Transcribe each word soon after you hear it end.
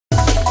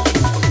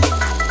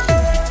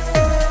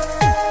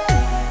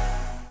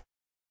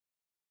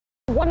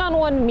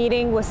One-on-one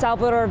meeting with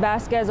Salvador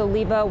Vasquez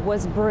Oliva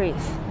was brief,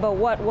 but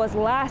what was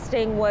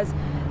lasting was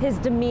his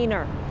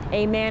demeanor.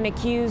 A man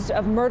accused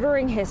of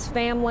murdering his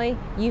family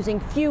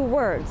using few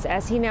words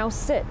as he now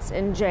sits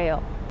in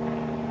jail.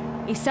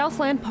 A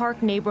Southland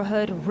Park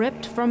neighborhood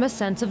ripped from a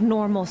sense of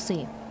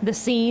normalcy, the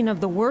scene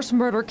of the worst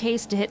murder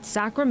case to hit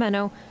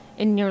Sacramento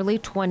in nearly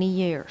 20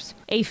 years.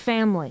 A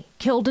family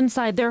killed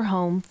inside their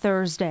home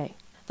Thursday.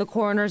 The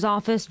coroner's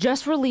office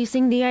just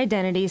releasing the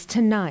identities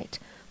tonight.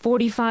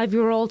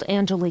 45-year-old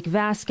Angelique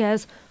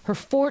Vasquez, her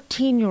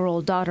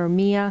 14-year-old daughter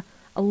Mia,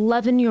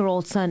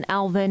 11-year-old son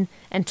Alvin,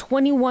 and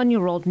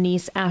 21-year-old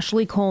niece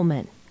Ashley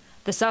Coleman.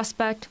 The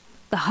suspect,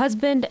 the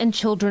husband and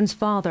children's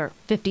father,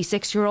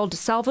 56-year-old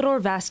Salvador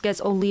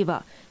Vasquez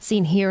Oliva,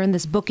 seen here in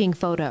this booking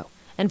photo.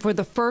 And for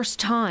the first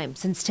time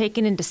since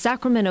taken into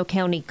Sacramento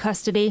County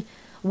custody,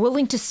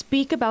 willing to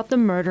speak about the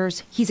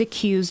murders he's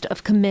accused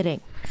of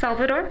committing.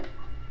 Salvador?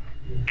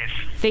 Yes.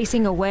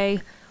 Facing away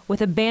with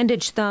a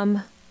bandaged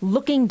thumb,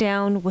 looking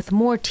down with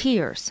more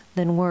tears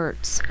than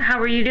words. How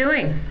are you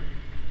doing?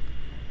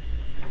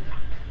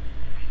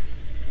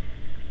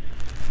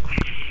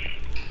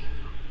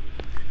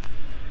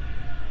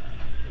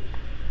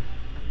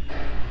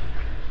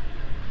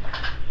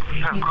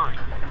 I'm good.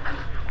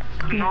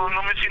 No me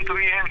siento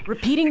bien.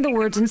 Repeating the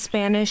words in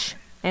Spanish,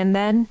 and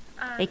then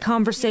a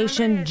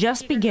conversation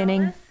just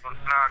beginning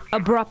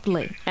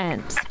abruptly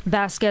ends.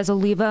 Vasquez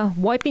Oliva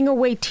wiping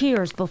away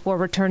tears before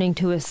returning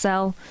to his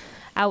cell,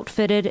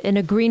 outfitted in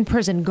a green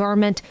prison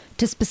garment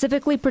to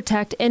specifically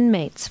protect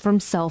inmates from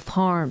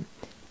self-harm.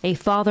 A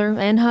father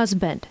and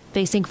husband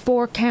facing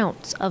 4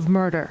 counts of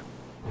murder.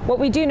 What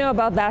we do know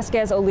about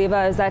Vasquez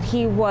Oliva is that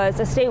he was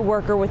a state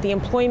worker with the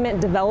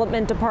Employment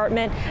Development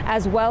Department,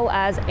 as well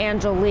as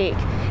Angelique.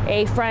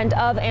 A friend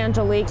of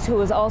Angelique's,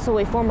 who is also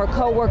a former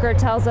co-worker,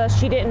 tells us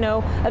she didn't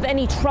know of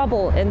any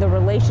trouble in the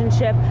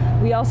relationship.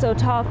 We also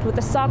talked with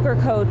the soccer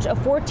coach, a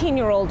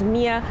 14-year-old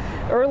Mia,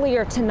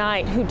 earlier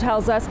tonight, who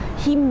tells us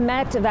he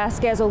met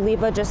Vasquez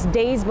Oliva just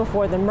days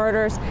before the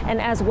murders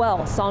and as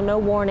well saw no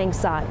warning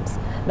signs.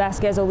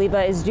 Vasquez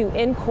Oliva is due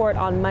in court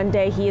on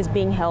Monday. He is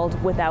being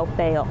held without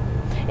bail.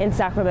 In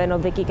Sacramento,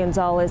 Vicky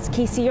Gonzalez,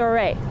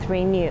 KCRA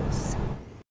 3 News.